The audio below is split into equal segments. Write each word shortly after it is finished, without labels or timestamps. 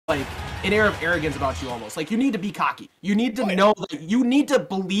like an air of arrogance about you almost. Like, you need to be cocky. You need to know that you need to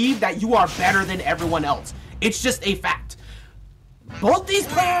believe that you are better than everyone else. It's just a fact. Both these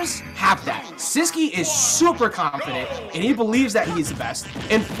players have that. Sisqui is super confident, and he believes that he's the best.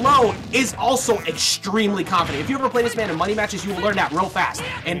 And Flo is also extremely confident. If you ever play this man in money matches, you will learn that real fast.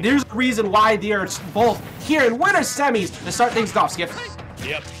 And there's a reason why they are both here in winner semis to start things off, Skip.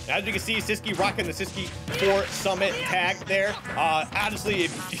 Yep, as you can see, Sisqui rocking the Sisqui 4 Summit tag there. Honestly,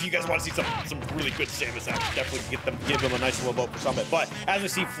 if you guys want to see some really good Samus action, definitely give them a nice little vote for Summit. But as we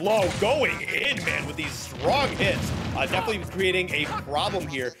see Flo going in, man, with these strong hits, definitely creating a problem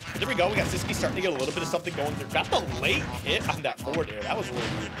here. There we go, we got Sisqui starting to get a little bit of something going through. Got the late hit on that forward air. That was really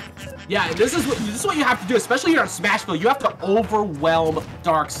weird. Yeah, this is what you have to do, especially here on Smashville. You have to overwhelm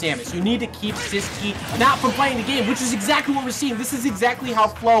Dark Samus. You need to keep Sisqui not from playing the game, which is exactly what we're seeing. This is exactly how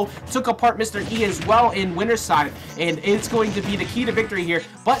Flo took apart Mr. E as well in winner's side, and it's going to be the key to victory here.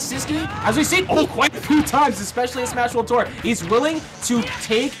 But Sisqui, as we've seen quite a few times, especially in Smash World Tour, he's willing to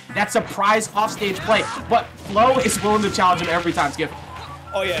take that surprise offstage play, but Flo is willing to challenge him every time, Skip.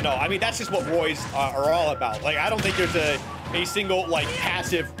 Oh yeah, no, I mean, that's just what Roys are all about. Like, I don't think there's a single, like,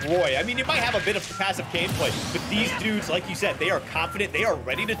 passive Roy. I mean, you might have a bit of passive gameplay, but these dudes, like you said, they are confident, they are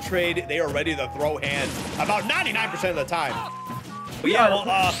ready to trade, they are ready to throw hands about 99% of the time. But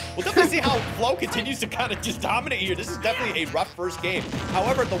yeah, we'll definitely see how Flo continues to kind of just dominate here. This is definitely a rough first game.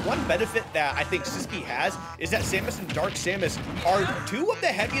 However, the one benefit that I think Sisqui has is that Samus and Dark Samus are two of the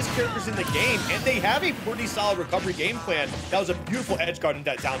heaviest characters in the game, and they have a pretty solid recovery game plan. That was a beautiful edge guard in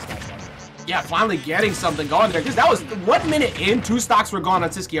that down smash. Yeah, finally getting something going there, because that was 1 minute in, 2 stocks were gone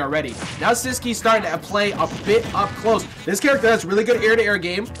on Sisqui already. Now Sisqui's starting to play a bit up close. This character has really good air-to-air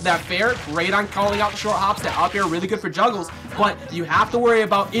game. That fair, great on calling out the short hops. That up air, really good for juggles. But you have to worry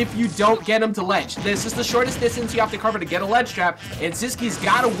about if you don't get him to ledge. This is the shortest distance you have to cover to get a ledge trap, and Sisqui's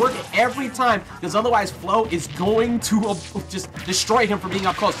got to work it every time, because otherwise Flo is going to just destroy him for being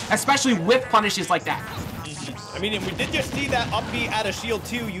up close, especially with punishes like that. I mean, and we did just see that up B out of shield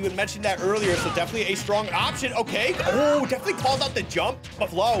too. You had mentioned that earlier, so definitely a strong option. Okay, oh, definitely called out the jump. But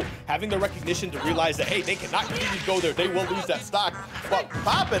Flo having the recognition to realize that, hey, they cannot continue to go there. They will lose that stock. But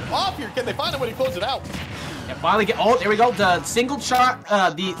popping off here, can they find him when he closes it out? Yeah, finally get, oh, there we go. The single shot,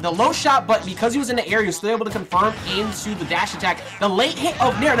 the low shot, but because he was in the air, he was still able to confirm into the dash attack. The late hit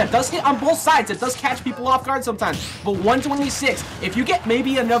of Nair, that does hit on both sides. It does catch people off guard sometimes. But 126, if you get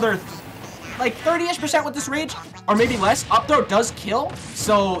maybe another like 30-ish% with this rage, or maybe less, up throw does kill,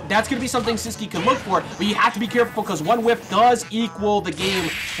 so that's going to be something Sisqui can look for, but you have to be careful because one whiff does equal the game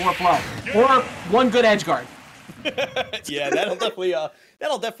for Flo, or one good edge guard. Yeah, that'll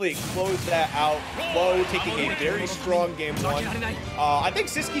definitely close that out. Flo taking a very strong game one. I think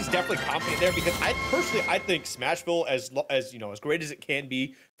Sisqui's definitely confident there, because I think Smashville, as you know, as great as it can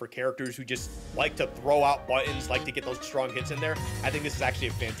be for characters who just like to throw out buttons, like to get those strong hits in there, I think this is actually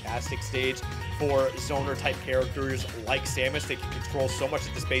a fantastic stage for zoner type characters like Samus. They can control so much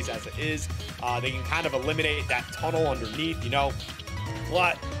of the space as it is. They can kind of eliminate that tunnel underneath, you know.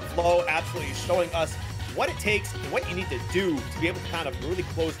 But Flo absolutely showing us what it takes and what you need to do to be able to kind of really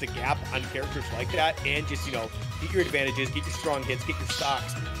close the gap on characters like that, and just, you know, get your advantages, get your strong hits, get your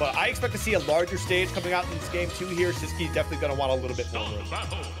stocks. But I expect to see a larger stage coming out in this game too here. Sisqui's definitely going to want a little bit more room.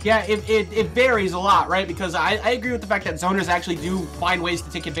 Yeah, it varies a lot, right? Because I agree with the fact that zoners actually do find ways to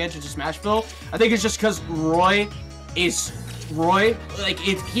take advantage of Smashville. I think it's just because Roy, like,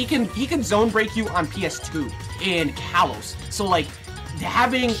 he can zone break you on PS2 in Kalos. So, like,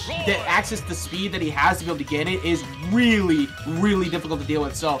 having the access to speed that he has to be able to get it is really, really difficult to deal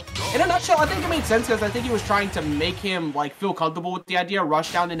with. So, in a nutshell, I think it made sense, because I think he was trying to make him, like, feel comfortable with the idea,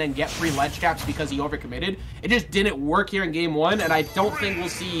 rush down and then get free ledge traps because he overcommitted. It just didn't work here in game one, and I don't think we'll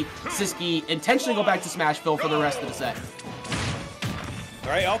see Sisqui intentionally go back to Smashville for the rest of the set. All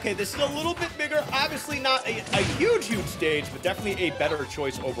right, okay, this is a little bit bigger. Obviously not a huge stage, but definitely a better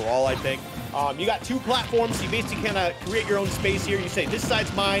choice overall, I think. You got 2 platforms. You basically kind of create your own space here. You say, this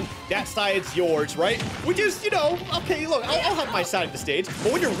side's mine, that side's yours, right? Which is, you know, okay, look, I'll have my side of the stage.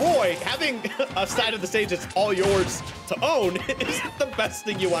 But when you're Roy, having a side of the stage that's all yours to own isn't the best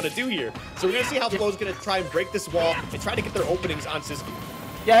thing you want to do here. So we're going to see how Flo's going to try and break this wall and try to get their openings on Sisqui.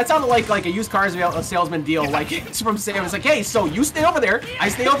 Yeah, it sounded like a used cars salesman deal. Like, it's from Sam. It's like, hey, so you stay over there, I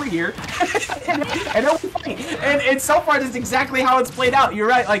stay over here, and it'll be funny. And so far, that's exactly how it's played out. You're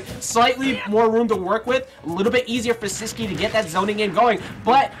right. Like, slightly more room to work with, a little bit easier for Sisqui to get that zoning game going.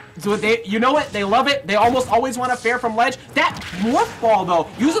 But So you know what? They love it. They almost always want a fair from ledge. That morph ball, though,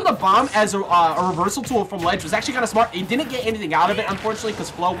 using the bomb as a reversal tool from ledge was actually kind of smart. He didn't get anything out of it, unfortunately,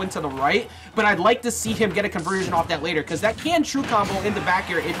 because Flo went to the right. But I'd like to see him get a conversion off that later, because that can true combo in the back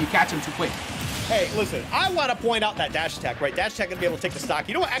air if you catch him too quick. Hey, listen, I want to point out that dash attack, right? Dash attack going to be able to take the stock.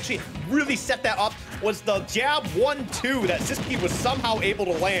 You know what actually really set that up was the jab 1-2 that sisqui was somehow able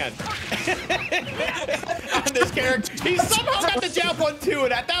to land on this character. He somehow got the jab 1-2,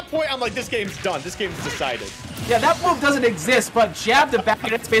 and at that point, I'm like, this game's done. This game's decided. Yeah, that move doesn't exist, but jab the back,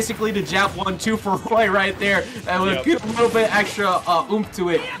 that's basically the jab 1-2 for Roy right there. And with a little bit extra oomph to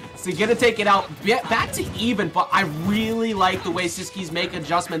it. So you're gonna take it out back to even, but I really like the way sisqi's make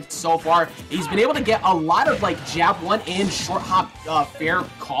adjustments so far. He's been able to get a lot of like jab 1 and short hop fair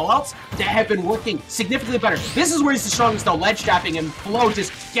callouts that have been working significantly better. This is where he's the strongest though, ledge trapping, and Flo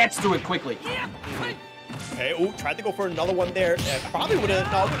just gets through it quickly. Okay, ooh, tried to go for another one there. Probably would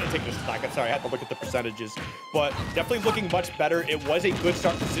have, no, I wouldn't take this attack. I'm sorry, I had to look at the percentages. But definitely looking much better. It was a good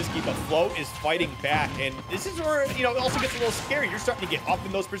start for sisqui, but Flo is fighting back. And this is where, you know, it also gets a little scary. You're starting to get up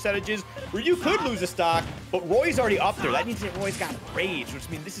in those percentages where you could lose a stock, but Roy's already up there. That means that Roy's got rage, which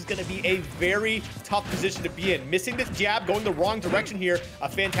means this is going to be a very tough position to be in. Missing this jab, going the wrong direction here. A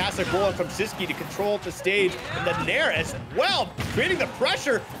fantastic roll from sisqui to control the stage. And the Nair as well, creating the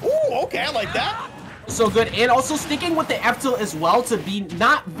pressure. Ooh, okay, I like that. So good, and also sticking with the F tilt as well to be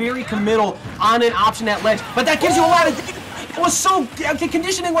not very committal on an option at ledge, but that gives you a lot of data. It was so,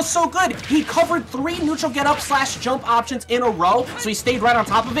 conditioning was so good. He covered 3 neutral get up / jump options in a row, so he stayed right on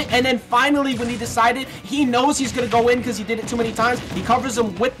top of it, and then finally when he decided, he knows he's gonna go in because he did it too many times, he covers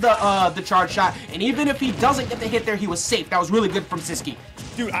him with the charge shot, and even if he doesn't get the hit there, he was safe. That was really good from sisqui.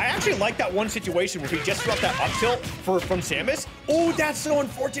 Dude, I actually like that one situation where he just dropped that up tilt from Samus. Oh, that's so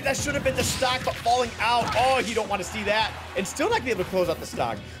unfortunate. That should have been the stock, but falling out. Oh, you don't want to see that. And still not be able to close out the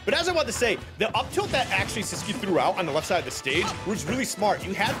stock. But as I want to say, the up tilt that actually sisqui threw out on the left side of the stage was really smart.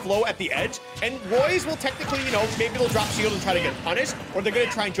 You had Flo at the edge, and Roy's will technically, you know, maybe they'll drop shield and try to get punished, or they're going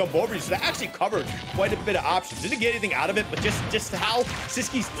to try and jump over you. So that actually covered quite a bit of options. Didn't get anything out of it, but just how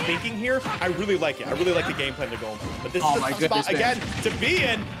sisqi's thinking here, I really like it. I really like the game plan they're going for. But this is the spot, again, to be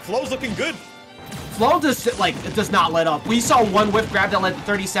in. Flo's looking good. Flo does not let up. We saw one whiff grab that led to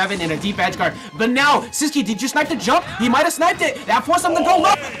 37 and a deep edge guard. But now, sisqui, did you snipe the jump? He might have sniped it. That forced him to go low.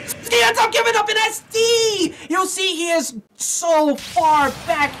 Sisqui ends up giving up an SD. You'll see he is so far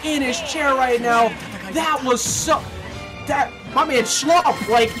back in his chair right now. That was so... my man Schlump,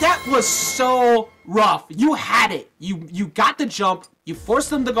 like, that was so rough. You had it. You got the jump. You forced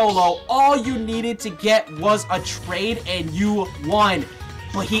them to go low. All you needed to get was a trade, and you won.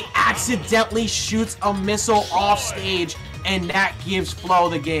 But he accidentally shoots a missile off stage, and that gives Flo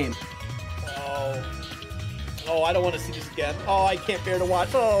the game. Oh, I don't want to see this again. Oh, I can't bear to watch.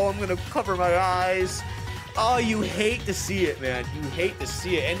 Oh, I'm going to cover my eyes. Oh, you hate to see it, man. You hate to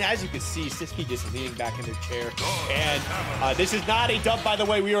see it. And as you can see, sisqui just leaning back in their chair. And this is not a dub, by the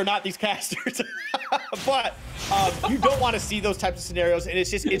way. We are not these casters. But you don't want to see those types of scenarios. And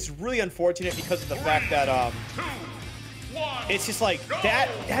it's really unfortunate because of the fact that it's just like that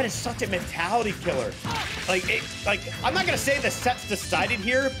is such a mentality killer. Like I'm not gonna say the set's decided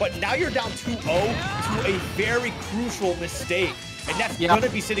here, but now you're down 2-0 to a very crucial mistake. And that's gonna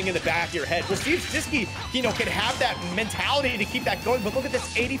be sitting in the back of your head. We'll see if sisqui, you know, can have that mentality to keep that going. But look at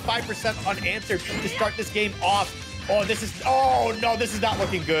this 85% unanswered to start this game off. Oh no, this is not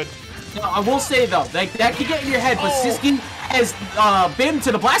looking good. No, I will say though, like that could get in your head, but sisqui has been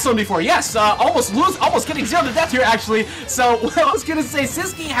to the blast zone before. Yes, almost getting 0 to death here actually. So what I was gonna say,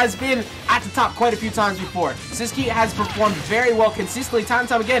 sisqui has been at the top quite a few times before. Sisqui has performed very well consistently time and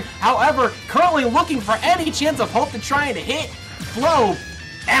time again. However, currently looking for any chance of hope to try and hit Flo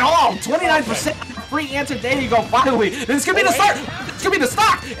at all. 29% free answer. There you go. Finally, this could be the start. This could be the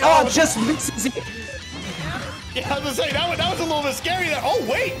stock. Oh, just misses it. Yeah, I was gonna say that was a little bit scary there. Oh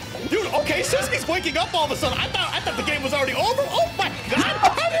wait, dude. Okay, sisqi's waking up all of a sudden. I thought the game was already over. Oh my god,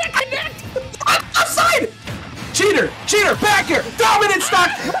 how did it connect? Offside! Cheater, backer, dominant stock.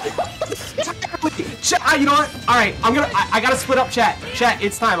 You know what? All right, I gotta split up chat. Chat,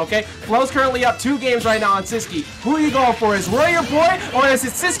 it's time, okay? Flo's currently up 2 games right now on sisqui. Who are you going for? Is Roy your boy, or is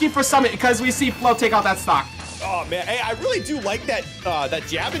it sisqui for Summit? Because we see Flo take out that stock. Oh man, hey, I really do like that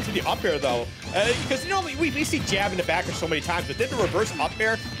jab into the up air though, because you know we see jab in the back so many times, but then the reverse up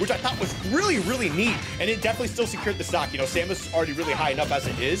air, which I thought was really neat, and it definitely still secured the stock. You know, Samus is already really high enough as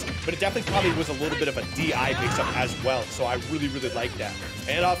it is, but it definitely probably was a little bit of a DI mix-up as well. So I really like that.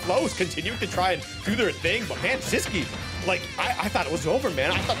 And Flo's continuing to try and do their thing, but man, sisqui, like I thought it was over,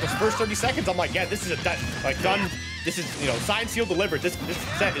 man. I thought those first 30 seconds, I'm like, yeah, this is done this is, you know, signed, sealed, delivered. This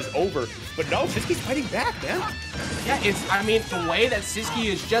set is over. But no, Sisqui's fighting back, man. Yeah, I mean, the way that Sisqui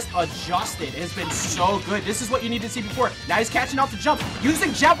is just adjusted has been so good. This is what you need to see before. Now he's catching out the jump,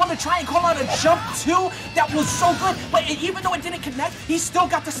 using jab 1 to try and call out a jump 2. That was so good, but even though it didn't connect, he still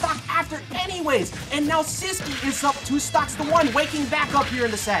got the stock after anyways. And now Sisqui is up 2 stocks to 1, waking back up here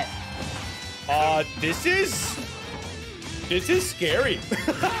in the set. This is scary.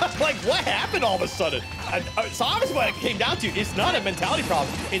 Like, what happened all of a sudden? So obviously what it came down to is not a mentality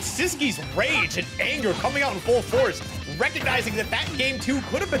problem. It's Sisqui's rage and anger coming out in full force, recognizing that game 2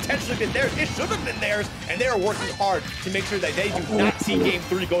 could have potentially been theirs. It should have been theirs, and they are working hard to make sure that they do not see game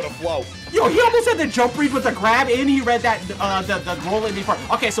 3 go to flow. Yo, he almost had the jump read with the grab, and he read that the roll in before.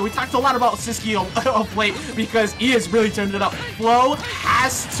 Okay, so we talked a lot about Sisqui of late because he has really turned it up. Flo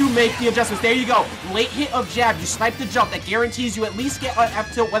has to make the adjustments. There you go. Late hit of jab. You snipe the jump. That guarantees you at least get an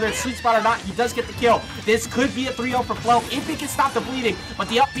F tilt, whether it's sweet spot or not. He does get the kill. This could be a 3-0 for Flo if he can stop the bleeding. But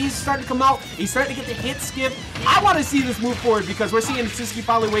the up B is starting to come out. He's starting to get the hit skip. I want to see this move forward because we're seeing Sisqui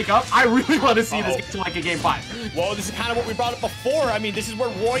finally wake up. I really want to see this get to like a game 5. Well, this is kind of what we brought up before. I mean, this is where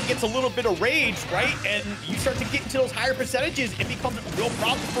Roy gets a little bit of rage, right? And you start to get into those higher percentages, it becomes a real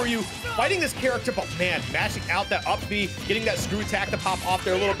problem for you fighting this character. But man, mashing out that up B, getting that screw attack to pop off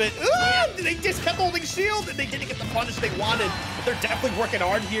there a little bit. They just kept holding shield and they didn't get the punish they wanted. But they're definitely working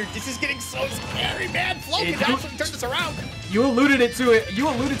hard here. This is getting so scary, man. Flo can actually turn this around. You alluded to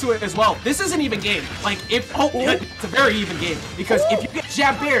it as well. This is an even game. Like, it's a very even game. Because if you get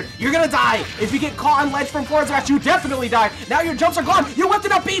jab bared, you're gonna die. If you get caught on ledge from forward smash, you definitely die. Now your jumps are gone. You whipped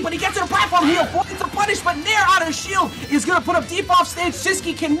it up B, but he gets in a platform. He avoids the punish, but Nair out of shield is gonna put him deep off stage.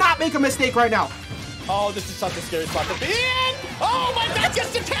 Sisqui cannot make a mistake right now. Oh, this is such a scary spot to be in. Oh my God,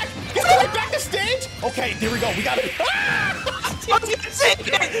 gets attacked. He's going back to stage. Okay, there we go. We got it.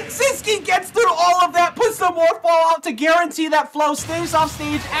 Sisqui gets through all of that, puts some more fallout to guarantee that Flo stays off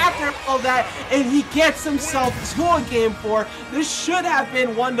stage after all that, and he gets himself to a game 4. This should have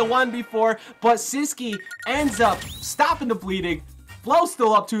been 1-1 before, but Sisqui ends up stopping the bleeding. Flo's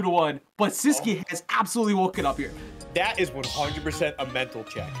still up 2-1, but Sisqui has absolutely woken up here. That is 100% a mental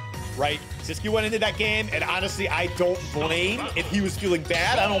check. Right? Sisqui went into that game, and honestly, I don't blame if he was feeling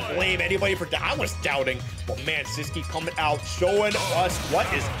bad. I don't blame anybody for that. I was doubting. But man, Sisqui coming out, showing us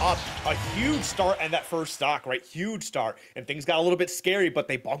what is up. A huge start in that first stock, right? Huge start. And things got a little bit scary, but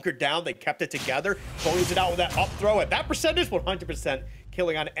they bunkered down. They kept it together. Closed it out with that up throw. At that percentage, 100%.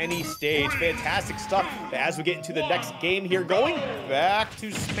 Killing on any stage. Fantastic stuff. But as we get into the next game here, going back to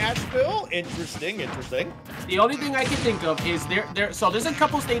Smashville. Interesting. The only thing I can think of is so there's a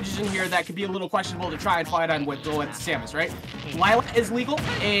couple stages in here that could be a little questionable to try and fight on with Samus, right? Lilac is legal,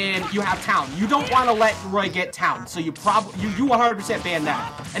 and you have Town. You don't want to let Roy get Town, so you 100% ban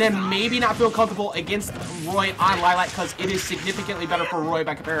that. And then maybe not feel comfortable against Roy on Lilac because it is significantly better for Roy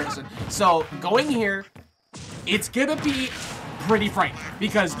by comparison. So going here, it's gonna be pretty frank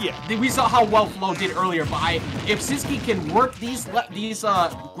because we saw how well Flo did earlier, but if Sisqui can work these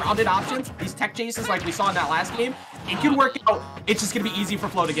grounded options, these tech chases like we saw in that last game, it can work out. It's just gonna be easy for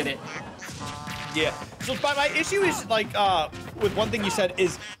Flo to get it. Yeah. So my issue is like with one thing you said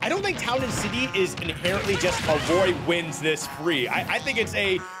is I don't think Town and City is inherently just a Roy wins this free. I think it's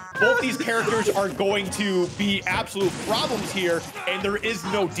both these characters are going to be absolute problems here, and there is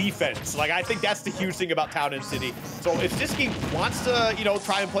no defense. Like, I think that's the huge thing about Town and City. So if Sisqui wants to, you know,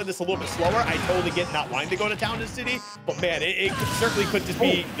 try and play this a little bit slower, I totally get not wanting to go to Town and City. But man, it certainly could just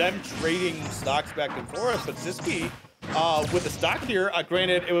be them trading stocks back and forth. But Sisqui, with the stock here,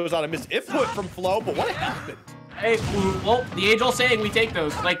 granted, it was on a miss-if foot from Flo, but what happened? Hey, well, the age-old saying, we take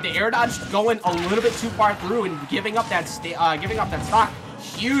those. Like, the air dodge going a little bit too far through and giving up that stock.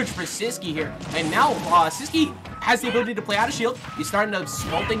 Huge for Sisqui here. And now Sisqui has the ability to play out of shield. He's starting to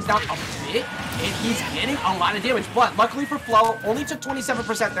slow things down a bit, and he's getting a lot of damage. But luckily for Flo, only took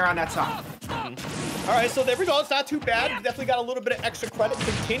 27% there on that stock. All right, so there we go. It's not too bad. Definitely got a little bit of extra credit.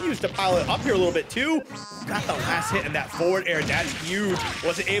 Continues to pile it up here a little bit, too. Got the last hit in that forward air. That's huge.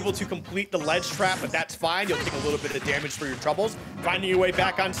 Wasn't able to complete the ledge trap, but that's fine. You'll take a little bit of damage for your troubles. Finding your way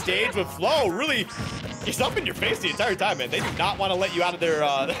back on stage with Flo. Really, it's up in your face the entire time, man. They do not want to let you out of their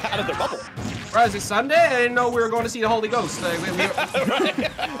bubble. Bro, is it Sunday? I didn't know we were going to see the Holy Ghost.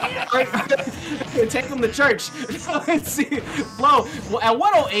 Take them to church. Let's see. Flo, well, at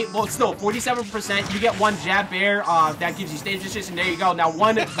 108, well, still 47%. You get one jab bear. That gives you stage position. There you go. Now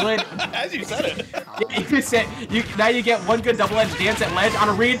one good. As you said it. You said now you get one good double edge dance at ledge on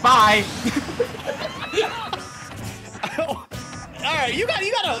a read. Bye. All right, you got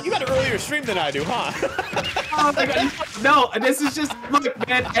an earlier stream than I do, huh? Oh my God. No, this is just look,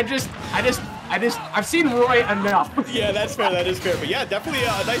 man. I've seen Roy enough. Yeah, that's fair. That is fair. But yeah, definitely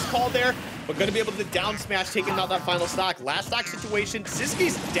a nice call there. But going to be able to down smash, taking out that final stock. Last stock situation,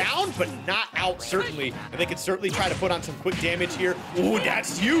 sisqui's down, but not out, certainly. And they can certainly try to put on some quick damage here. Ooh,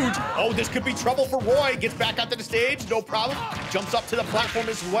 that's huge. Oh, this could be trouble for Roy. Gets back onto the stage, no problem. Jumps up to the platform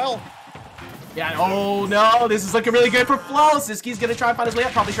as well. Yeah, oh no, this is looking really good for Flo. sisqui's gonna try and find his way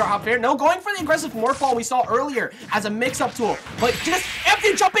up, probably short hop fair. No, going for the aggressive morphball we saw earlier as a mix-up tool. But just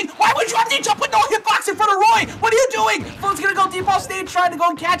empty jumping. Why would you empty jump with no hitbox in front of Roy? What are you doing? Flo's gonna go deep off stage trying to go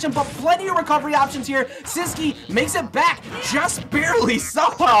and catch him, but plenty of recovery options here. sisqui makes it back just barely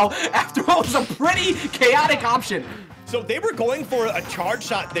somehow after what was a pretty chaotic option. So they were going for a charge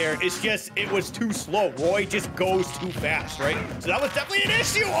shot there. It's just, it was too slow. Roy just goes too fast, right? So that was definitely an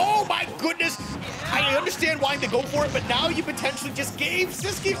issue. Oh my goodness. I understand wanting to go for it, but now you potentially just gave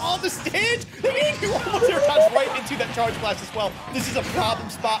sisqui all the stage. They made you almost airtime right into that charge blast as well. This is a problem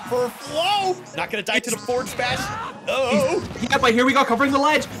spot for Flo. Not gonna die to the forward smash. Oh. Yeah, but here we go, covering the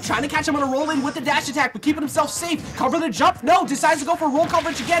ledge. Trying to catch him on a roll in with the dash attack, but keeping himself safe. Cover the jump. No, decides to go for roll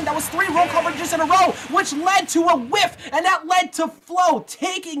coverage again. That was 3 roll coverages in a row, which led to a whiff. And that led to Flo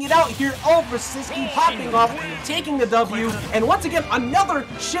taking it out here over sisqui, popping off, taking the W. And once again, another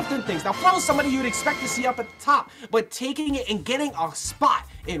shift in things. Now, Flo's somebody you'd expect to see up at the top, but taking it and getting a spot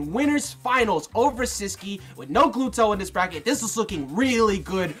in winners finals over sisqui with no Gluto in this bracket. This is looking really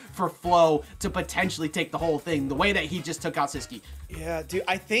good for Flo to potentially take the whole thing the way that he just took out sisqui. Yeah, dude,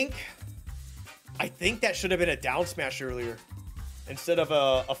 I think that should have been a down smash earlier instead of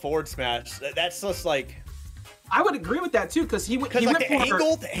a forward smash. That's just like, I would agree with that too, because he went like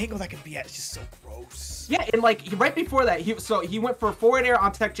for the angle that can be at is just so gross. Yeah, and like right before that, he went for forward air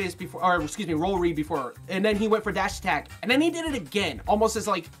on tech chase before, or excuse me, roll read before, and then he went for dash attack, and then he did it again, almost as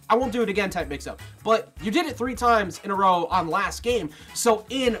like I won't do it again type mix up. But you did it 3 times in a row on last game, so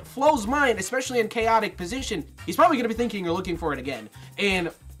in Flo's mind, especially in chaotic position, he's probably gonna be thinking or looking for it again. And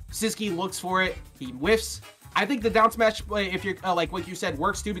sisqui looks for it, he whiffs. I think the down smash, if you're like what you said,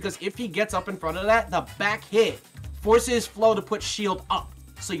 works too, because if he gets up in front of that, the back hit forces Flo to put shield up,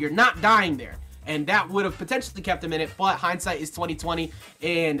 so you're not dying there, and that would have potentially kept him in it. But hindsight is 20/20,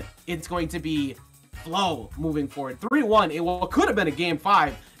 and it's going to be Flo moving forward. 3-1. It could have been a game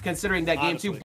 5, considering that game 2